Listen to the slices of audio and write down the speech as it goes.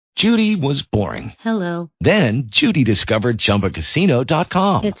Judy was boring. Hello. Then Judy discovered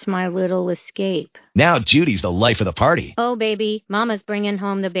ChumbaCasino.com. It's my little escape. Now Judy's the life of the party. Oh, baby, mama's bringing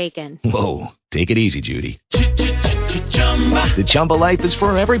home the bacon. Whoa, take it easy, Judy. The Chumba life is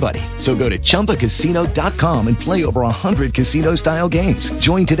for everybody. So go to ChumbaCasino.com and play over 100 casino-style games.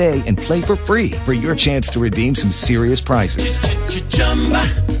 Join today and play for free for your chance to redeem some serious prizes.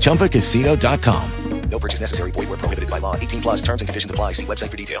 ChumbaCasino.com. No purchase necessary. Void where prohibited by law. 18 plus terms and conditions apply. See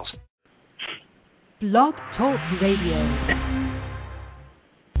website for details. Blog Talk Radio.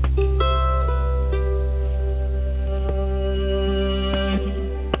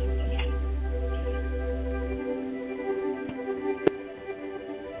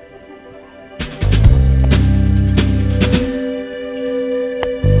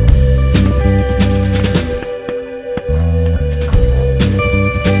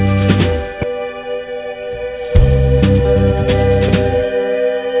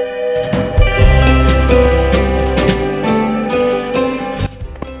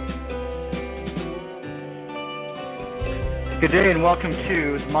 Good day and welcome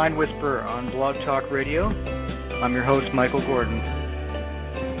to The Mind Whisperer on Blog Talk Radio. I'm your host, Michael Gordon.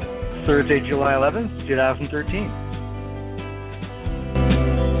 Thursday, July 11th, 2013.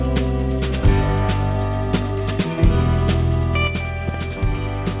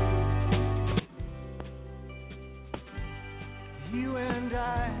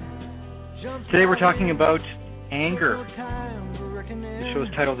 Today we're talking about anger. The show is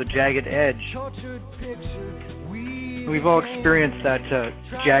titled The Jagged Edge. We've all experienced that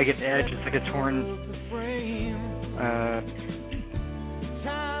jagged edge. It's like a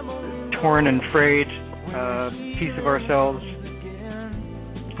torn and frayed piece of ourselves,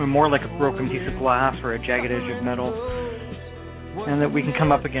 or more like a broken piece of glass or a jagged edge of metal, and that we can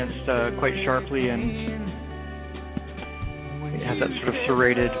come up against quite sharply, and it has that sort of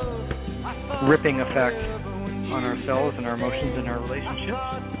serrated, ripping effect on ourselves and our emotions and our relationships.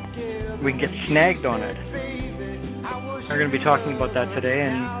 We can get snagged on it. We're going to be talking about that today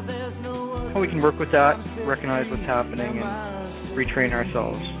and how we can work with that, recognize what's happening, and retrain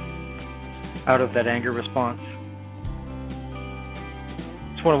ourselves out of that anger response.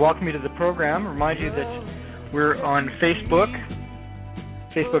 Just want to welcome you to the program. Remind you that we're on Facebook,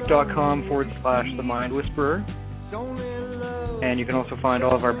 facebook.com/The Mind Whisperer. And you can also find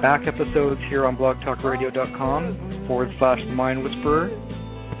all of our back episodes here on blogtalkradio.com/The Mind Whisperer.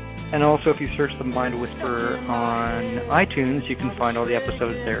 And also, if you search The Mind Whisperer on iTunes, you can find all the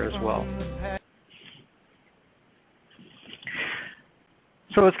episodes there as well.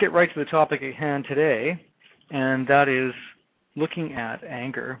 So let's get right to the topic at hand today, and that is looking at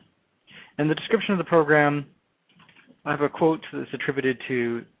anger. In the description of the program, I have a quote that's attributed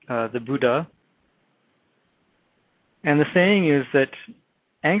to the Buddha. And the saying is that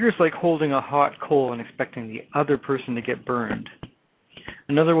anger is like holding a hot coal and expecting the other person to get burned.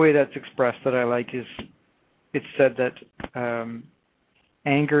 Another way that's expressed that I like is it's said that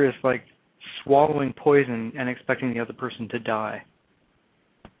anger is like swallowing poison and expecting the other person to die.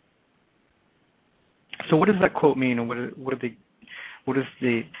 So what does that quote mean, and what is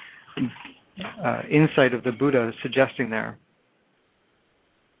the insight of the Buddha suggesting there?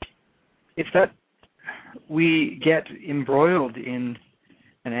 It's that we get embroiled in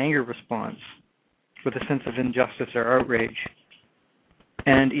an anger response with a sense of injustice or outrage,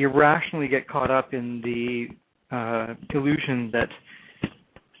 and irrationally get caught up in the illusion that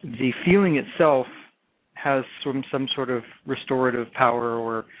the feeling itself has some sort of restorative power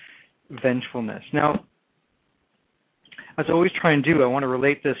or vengefulness. Now, as I always try and do, I want to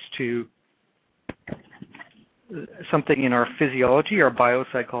relate this to something in our physiology, our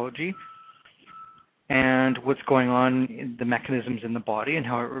biopsychology, and what's going on in the mechanisms in the body and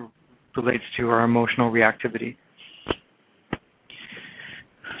how it relates to our emotional reactivity.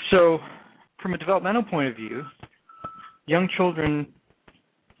 So, from a developmental point of view, young children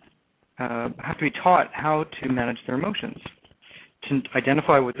have to be taught how to manage their emotions, to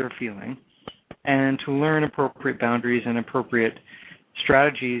identify what they're feeling, and to learn appropriate boundaries and appropriate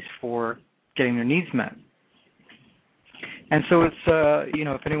strategies for getting their needs met. And so it's,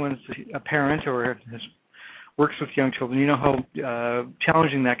 if anyone's a parent or works with young children, you know how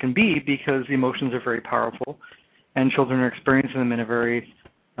challenging that can be, because the emotions are very powerful and children are experiencing them in a very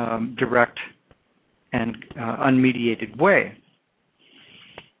direct and unmediated way.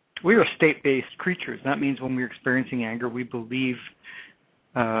 We are state-based creatures. That means when we're experiencing anger, we believe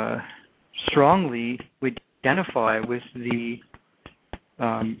strongly, we identify with the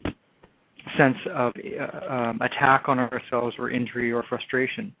sense of attack on ourselves or injury or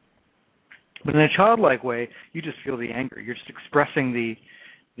frustration. But in a childlike way, you just feel the anger. You're just expressing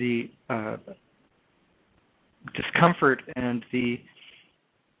the discomfort and the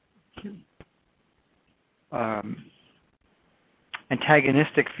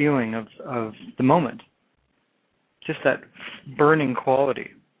antagonistic feeling of the moment, just that burning quality.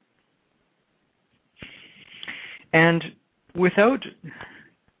 And without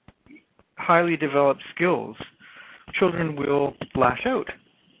highly developed skills, children will lash out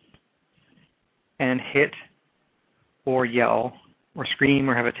and hit or yell or scream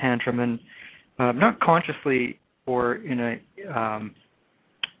or have a tantrum, and not consciously or in a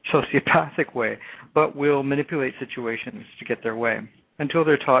sociopathic way, but will manipulate situations to get their way until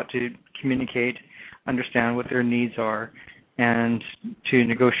they're taught to communicate, understand what their needs are, and to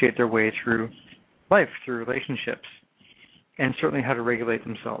negotiate their way through life, through relationships, and certainly how to regulate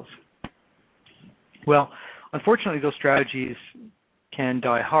themselves. Well, unfortunately, those strategies can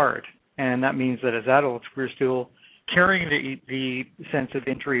die hard, and that means that as adults, we're still carrying the sense of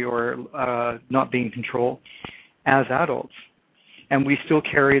injury or not being in control as adults, and we still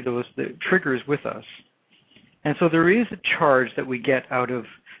carry the triggers with us. And so there is a charge that we get out of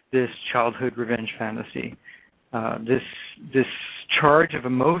this childhood revenge fantasy, this charge of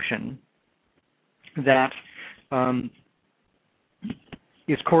emotion that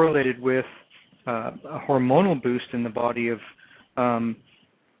is correlated with a hormonal boost in the body of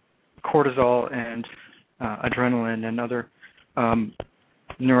cortisol and adrenaline and other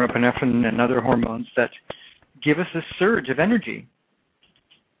norepinephrine and other hormones that give us a surge of energy.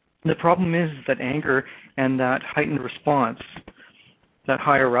 The problem is that anger and that heightened response, that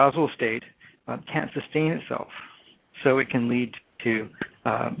high arousal state, can't sustain itself. So it can lead to,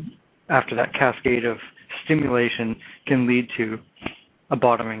 after that cascade of stimulation, can lead to a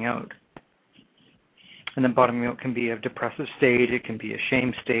bottoming out. And then bottoming out can be a depressive state, it can be a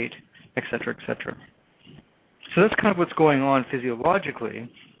shame state, et cetera, et cetera. So that's kind of what's going on physiologically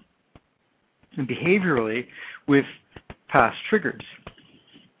and behaviorally with past triggers.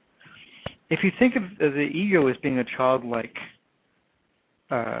 If you think of the ego as being a childlike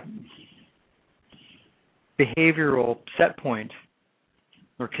behavioral set point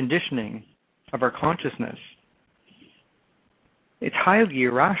or conditioning of our consciousness, it's highly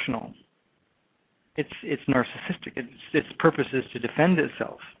irrational. It's narcissistic. Its purpose is to defend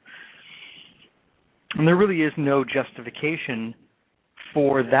itself. And there really is no justification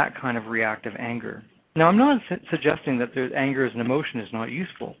for that kind of reactive anger. Now, I'm not suggesting that anger as an emotion is not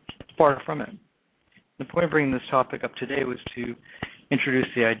useful. Far from it. The point of bringing this topic up today was to introduce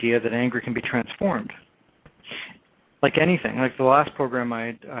the idea that anger can be transformed. Like anything, like the last program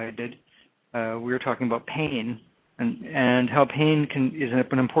I did, we were talking about pain and how pain is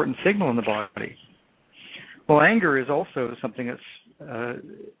an important signal in the body. Well, anger is also something that's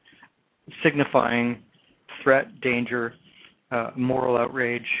signifying threat, danger, moral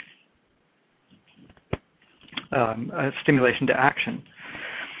outrage, a stimulation to action.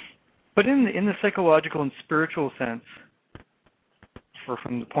 But in the psychological and spiritual sense, or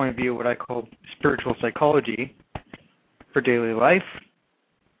from the point of view of what I call spiritual psychology for daily life,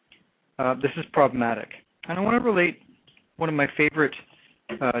 this is problematic. And I want to relate one of my favorite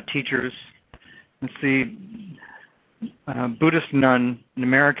teachers. It's the Buddhist nun, an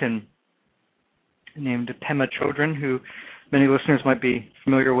American named Pema Chodron, who many listeners might be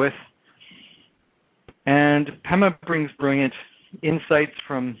familiar with. And Pema brings brilliant insights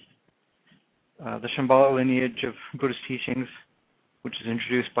from the Shambhala lineage of Buddhist teachings, which is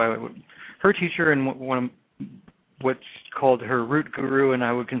introduced by her teacher and what's called her root guru, and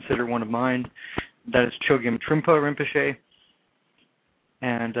I would consider one of mine. That is Chogyam Trungpa Rinpoche,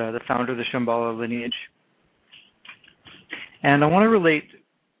 and the founder of the Shambhala lineage. And I want to relate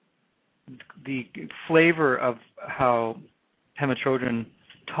the flavor of how Pema Chodron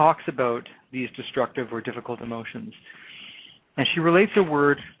talks about these destructive or difficult emotions. And she relates a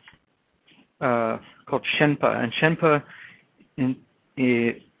word called Shenpa. And Shenpa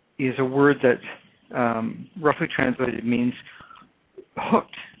is a word that roughly translated means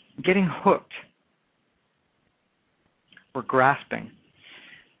hooked, getting hooked, or grasping.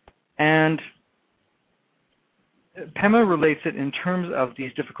 And Pema relates it in terms of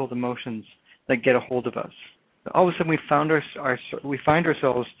these difficult emotions that get a hold of us. All of a sudden, we find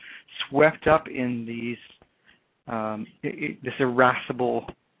ourselves swept up in these this irascible,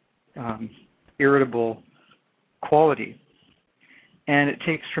 irritable quality, and it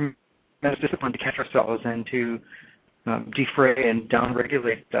takes tremendous discipline to catch ourselves and to defray and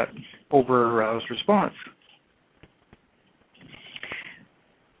downregulate that over-aroused response.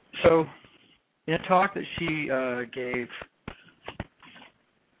 So, in a talk that she gave,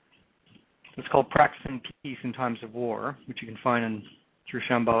 it's called Practicing Peace in Times of War, which you can find through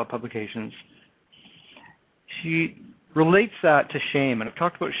Shambhala Publications. She relates that to shame, and I've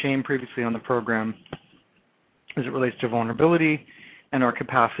talked about shame previously on the program as it relates to vulnerability and our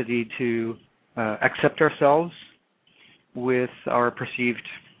capacity to accept ourselves with our perceived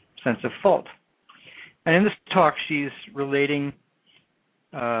sense of fault. And in this talk, she's relating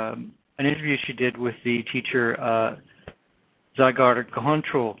an interview she did with the teacher Jagged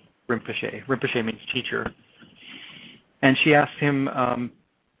Rinpoche. Rinpoche means teacher. And she asked him,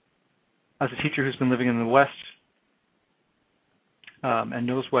 as a teacher who's been living in the West and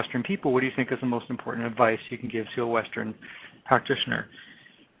knows Western people, what do you think is the most important advice you can give to a Western practitioner?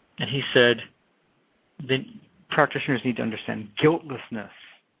 And he said that practitioners need to understand guiltlessness.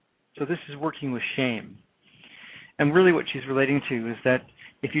 So this is working with shame. And really what she's relating to is that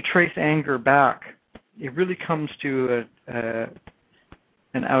if you trace anger back, it really comes to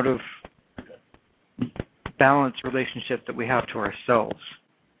an out of balance relationship that we have to ourselves.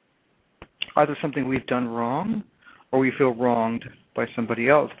 Either something we've done wrong or we feel wronged by somebody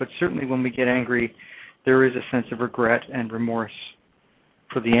else. But certainly when we get angry, there is a sense of regret and remorse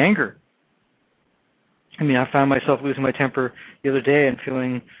for the anger. I mean, I found myself losing my temper the other day and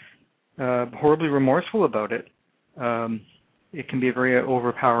feeling horribly remorseful about it. It can be a very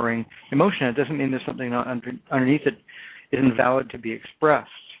overpowering emotion. It doesn't mean there's something underneath it isn't valid to be expressed.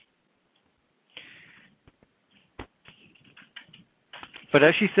 But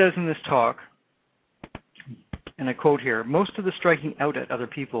as she says in this talk, and I quote here, most of the striking out at other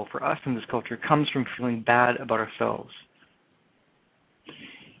people for us in this culture comes from feeling bad about ourselves.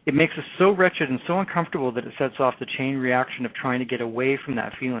 It makes us so wretched and so uncomfortable that it sets off the chain reaction of trying to get away from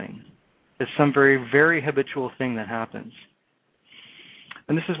that feeling. It's some very, very habitual thing that happens.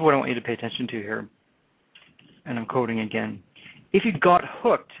 And this is what I want you to pay attention to here. And I'm quoting again. If you got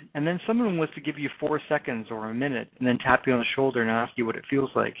hooked and then someone was to give you 4 seconds or a minute and then tap you on the shoulder and ask you what it feels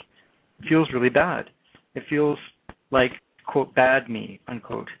like, it feels really bad. It feels like, quote, bad me,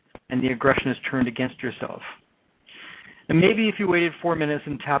 unquote, and the aggression is turned against yourself. And maybe if you waited 4 minutes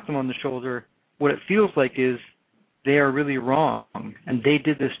and tapped them on the shoulder, what it feels like is they are really wrong and they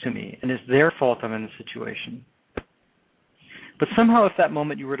did this to me and it's their fault I'm in the situation. But somehow if that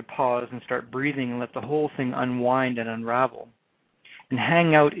moment you were to pause and start breathing and let the whole thing unwind and unravel and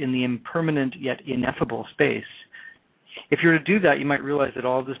hang out in the impermanent yet ineffable space, if you were to do that, you might realize that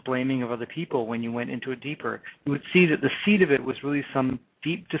all this blaming of other people, when you went into it deeper, you would see that the seed of it was really some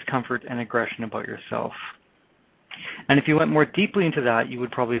deep discomfort and aggression about yourself. And if you went more deeply into that, you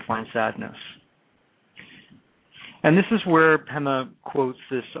would probably find sadness. And this is where Pema quotes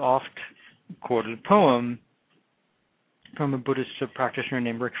this oft-quoted poem from a Buddhist practitioner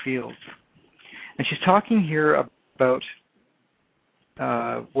named Rick Fields. And she's talking here about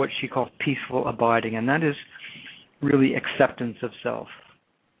what she calls peaceful abiding, and that is really acceptance of self,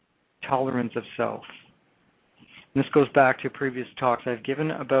 tolerance of self. And this goes back to previous talks I've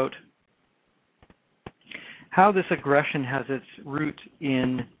given about how this aggression has its root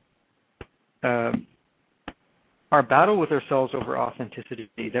in our battle with ourselves over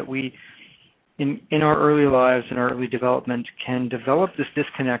authenticity, that we, in our early lives, in our early development, can develop this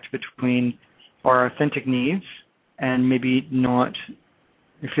disconnect between our authentic needs and maybe not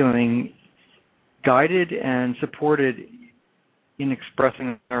feeling guided and supported in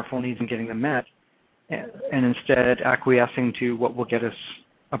expressing our full needs and getting them met, and instead acquiescing to what will get us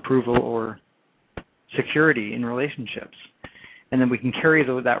approval or security in relationships. And then we can carry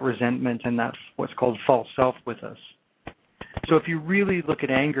that resentment and that's what's called false self with us. So if you really look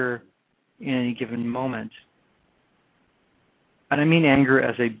at anger in any given moment, and I mean anger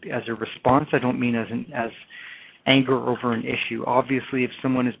as a response, I don't mean as anger over an issue. Obviously, if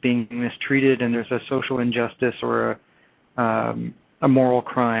someone is being mistreated and there's a social injustice or a moral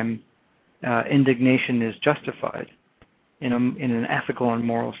crime, indignation is justified in an ethical and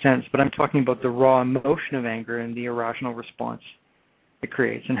moral sense. But I'm talking about the raw emotion of anger and the irrational response it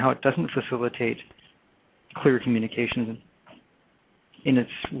creates and how it doesn't facilitate clear communication in its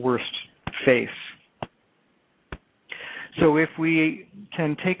worst face. So if we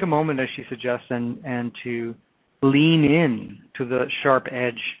can take a moment, as she suggests, and to lean in to the sharp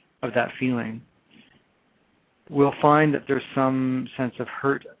edge of that feeling, we'll find that there's some sense of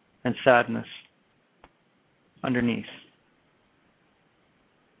hurt and sadness underneath.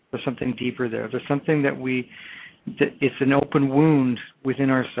 There's something deeper there. There's something that it's an open wound within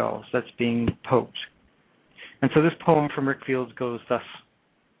ourselves that's being poked. And so this poem from Rick Fields goes thus: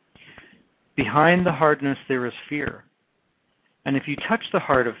 behind the hardness there is fear. And if you touch the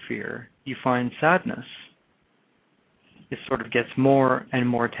heart of fear, you find sadness. It sort of gets more and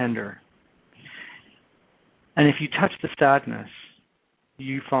more tender. And if you touch the sadness,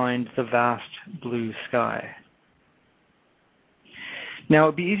 you find the vast blue sky. Now,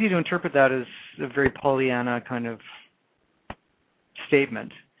 it'd be easy to interpret that as a very Pollyanna kind of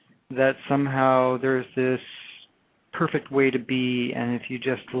statement, that somehow there's this perfect way to be, and if you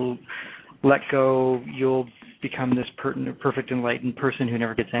just let go, you'll become this perfect, enlightened person who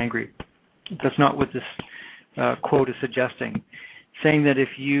never gets angry. That's not what this quote is suggesting. It's saying that if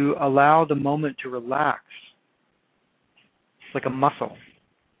you allow the moment to relax, it's like a muscle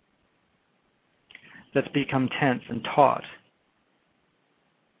that's become tense and taut,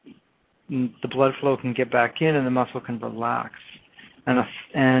 the blood flow can get back in and the muscle can relax.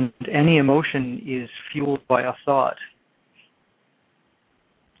 And any emotion is fueled by a thought.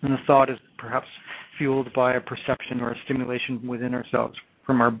 And the thought is perhaps fueled by a perception or a stimulation within ourselves,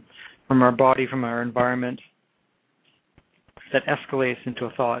 from our body, from our environment, that escalates into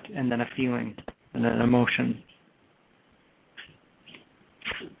a thought and then a feeling and then an emotion.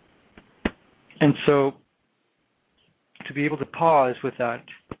 And so to be able to pause with that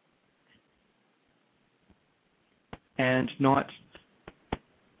and not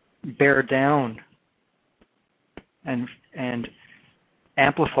bear down and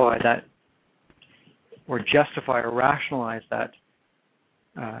amplify that or justify or rationalize that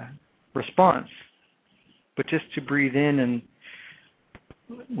response, but just to breathe in and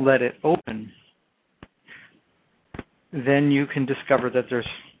let it open, then you can discover that there's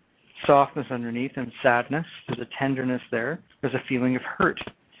softness underneath and sadness. There's a tenderness there. There's a feeling of hurt.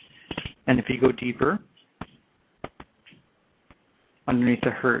 And if you go deeper, underneath the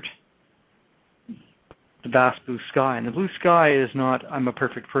hurt, the vast blue sky. And the blue sky is not, I'm a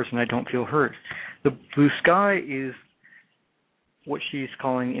perfect person, I don't feel hurt. The blue sky is what she's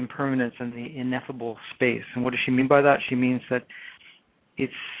calling impermanence and the ineffable space. And what does she mean by that? She means that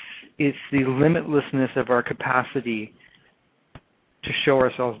it's the limitlessness of our capacity to show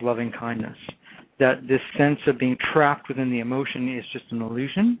ourselves loving kindness. That this sense of being trapped within the emotion is just an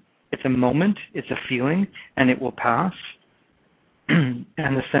illusion. It's a moment, it's a feeling, and it will pass. And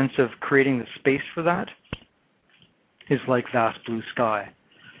the sense of creating the space for that is like vast blue sky.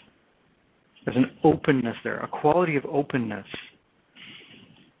 There's an openness there, a quality of openness.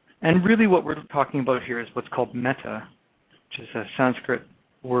 And really what we're talking about here is what's called metta, which is a Sanskrit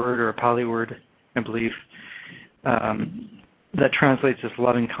word or a Pali word, I believe, that translates as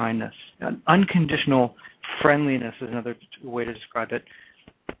loving kindness. Unconditional friendliness is another way to describe it,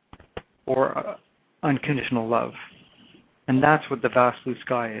 or unconditional love. And that's what the vast blue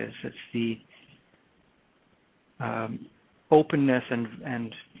sky is. It's the openness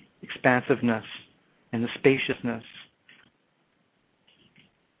and expansiveness and the spaciousness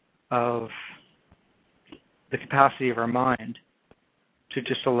of the capacity of our mind to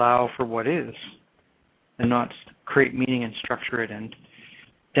just allow for what is and not create meaning and structure it and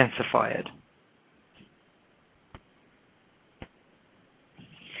densify it.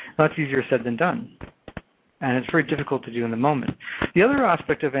 That's easier said than done. And it's very difficult to do in the moment. The other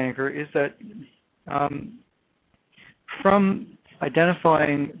aspect of anger is that from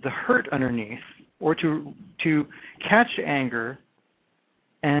identifying the hurt underneath, or to catch anger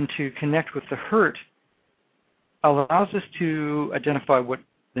and to connect with the hurt, allows us to identify what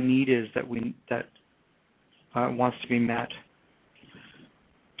the need is that wants to be met.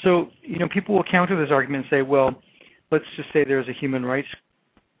 So, people will counter this argument and say, well, let's just say there's a human rights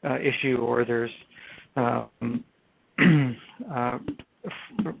issue, or there's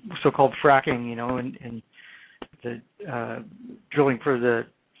so-called fracking, and the drilling for the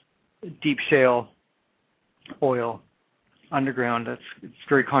deep shale oil underground. It's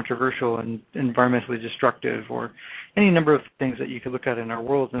very controversial and environmentally destructive, or any number of things that you could look at in our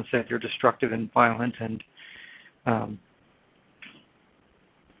world and say they're destructive and violent and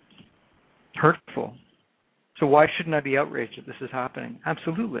hurtful. So why shouldn't I be outraged that this is happening?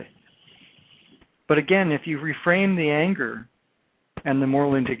 Absolutely. But again, if you reframe the anger and the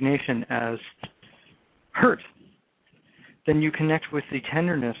moral indignation as hurt, then you connect with the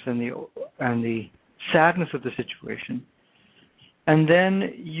tenderness and the sadness of the situation, and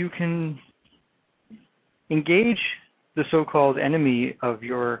then you can engage the so-called enemy of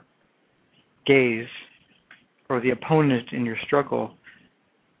your gaze, or the opponent in your struggle,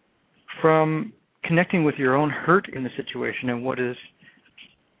 from connecting with your own hurt in the situation and what is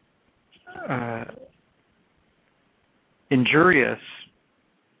injurious,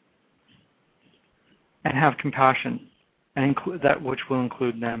 and have compassion and include that which will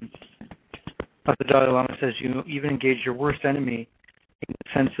include them. As the Dalai Lama says, you even engage your worst enemy in the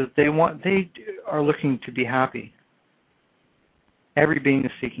sense that they are looking to be happy. Every being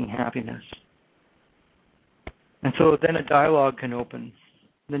is seeking happiness. And so then a dialogue can open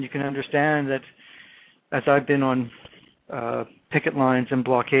then you can understand that as I've been on picket lines and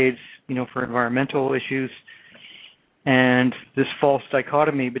blockades, for environmental issues, and this false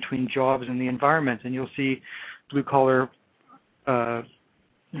dichotomy between jobs and the environment, and you'll see blue-collar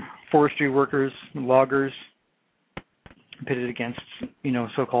forestry workers, loggers, pitted against,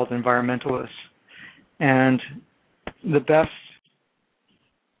 so-called environmentalists. And the best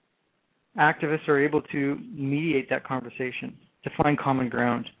activists are able to mediate that conversation, to find common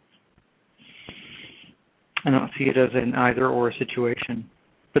ground. I don't see it as an either-or situation.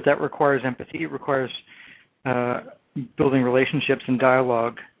 But that requires empathy. It requires building relationships and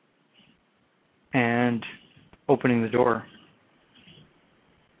dialogue and opening the door.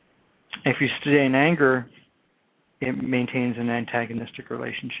 If you stay in anger, it maintains an antagonistic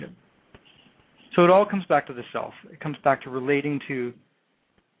relationship. So it all comes back to the self. It comes back to relating to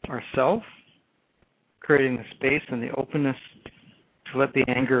ourself, creating the space and the openness to let the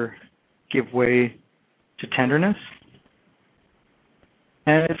anger give way to tenderness.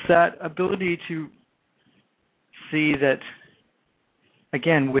 And it's that ability to see that,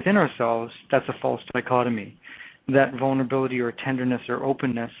 again, within ourselves, that's a false dichotomy. That vulnerability or tenderness or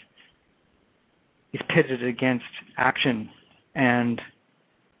openness is pitted against action and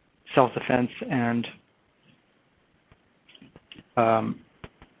self-defense and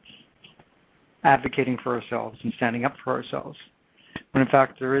advocating for ourselves and standing up for ourselves, when in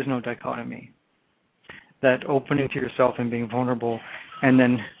fact there is no dichotomy. That opening to yourself and being vulnerable and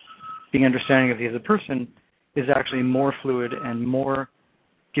then being understanding of the other person is actually more fluid and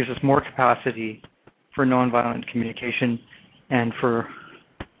gives us more capacity for nonviolent communication and for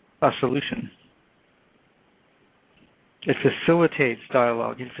a solution. It facilitates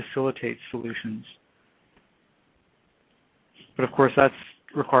dialogue. It facilitates solutions. But of course, that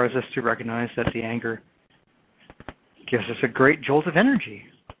requires us to recognize that the anger gives us a great jolt of energy.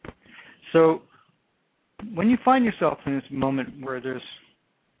 So when you find yourself in this moment where the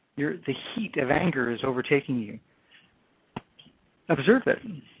heat of anger is overtaking you, observe it.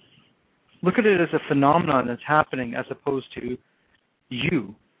 Look at it as a phenomenon that's happening as opposed to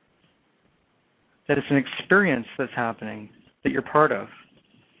you. That it's an experience that's happening that you're part of.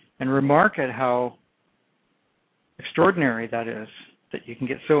 And remark at how extraordinary that is, that you can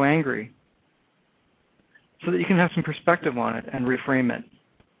get so angry, so that you can have some perspective on it and reframe it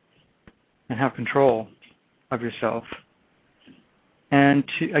and have control of yourself. And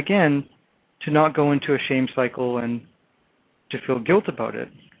to not go into a shame cycle and to feel guilt about it,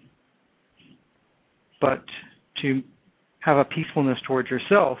 but to have a peacefulness towards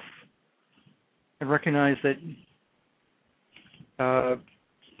yourself and recognize that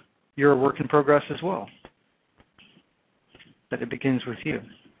you're a work in progress as well, that it begins with you.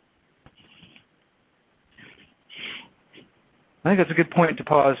 I think that's a good point to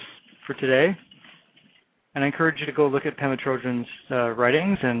pause for today. And I encourage you to go look at Pema Chodron's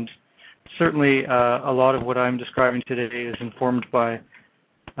writings, and certainly a lot of what I'm describing today is informed by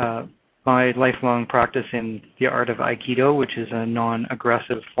my lifelong practice in the art of Aikido, which is a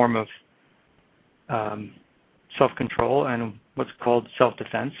non-aggressive form of self-control and what's called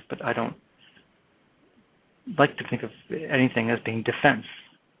self-defense, but I don't like to think of anything as being defense,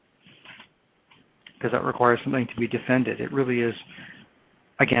 because that requires something to be defended. It really is,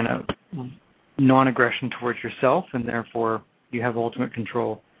 again, a non-aggression towards yourself, and therefore you have ultimate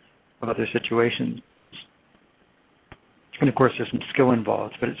control of other situations. And of course there's some skill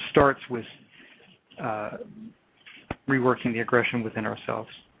involved, but it starts with reworking the aggression within ourselves.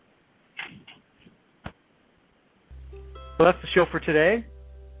 So that's the show for today.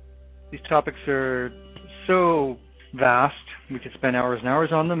 These topics are so vast, we could spend hours and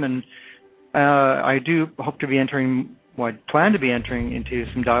hours on them, and I do hope to be I plan to be entering into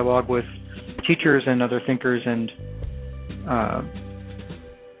some dialogue with teachers and other thinkers and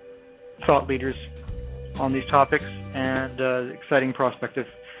thought leaders on these topics, and the exciting prospect of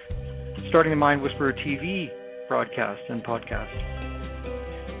starting a Mind Whisperer TV broadcast and podcast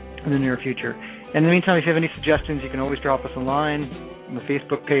in the near future. In the meantime, if you have any suggestions, you can always drop us a line on the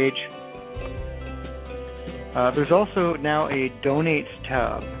Facebook page. There's also now a Donate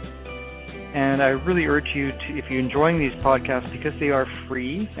tab. And I really urge you to, if you're enjoying these podcasts, because they are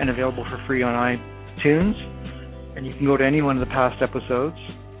free and available for free on iTunes, and you can go to any one of the past episodes,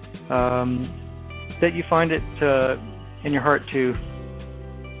 that you find it in your heart to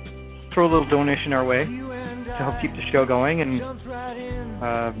throw a little donation our way to help keep the show going. And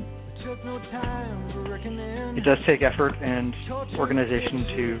it does take effort and organization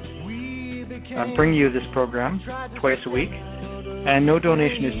to bring you this program twice a week, and no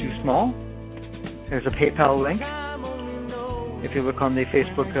donation is too small. There's a PayPal link if you look on the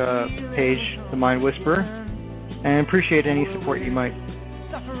Facebook page, The Mind Whisperer, and appreciate any support you might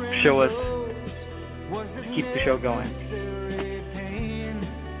show us to keep the show going.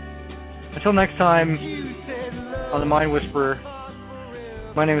 Until next time, on The Mind Whisperer,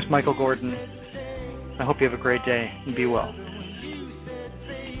 my name is Michael Gordon. I hope you have a great day and be well.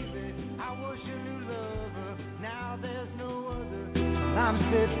 I'm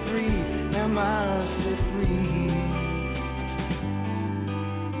set free, am I set free?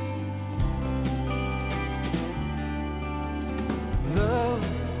 Love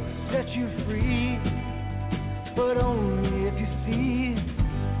set you free, but only if you see.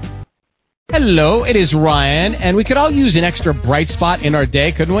 Hello, it is Ryan, and we could all use an extra bright spot in our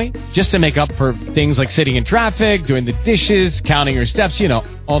day, couldn't we? Just to make up for things like sitting in traffic, doing the dishes, counting your steps, you know,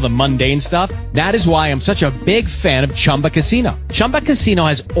 all the mundane stuff. That is why I'm such a big fan of Chumba Casino. Chumba Casino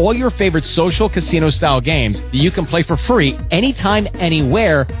has all your favorite social casino-style games that you can play for free anytime,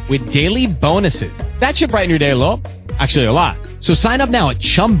 anywhere with daily bonuses. That should brighten your day a little. Actually, a lot. So sign up now at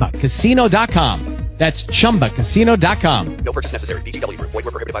ChumbaCasino.com. That's ChumbaCasino.com. No purchase necessary. VGW Group. Void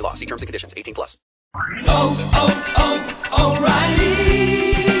where prohibited by law. See terms and conditions. 18+.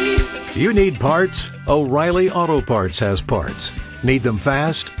 O'Reilly. You need parts? O'Reilly Auto Parts has parts. Need them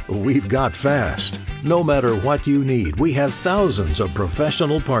fast? We've got fast. No matter what you need, we have thousands of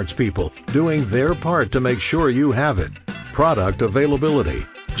professional parts people doing their part to make sure you have it. Product availability.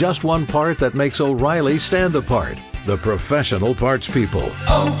 Just one part that makes O'Reilly stand apart. The professional parts people.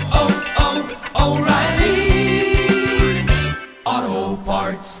 O'Reilly.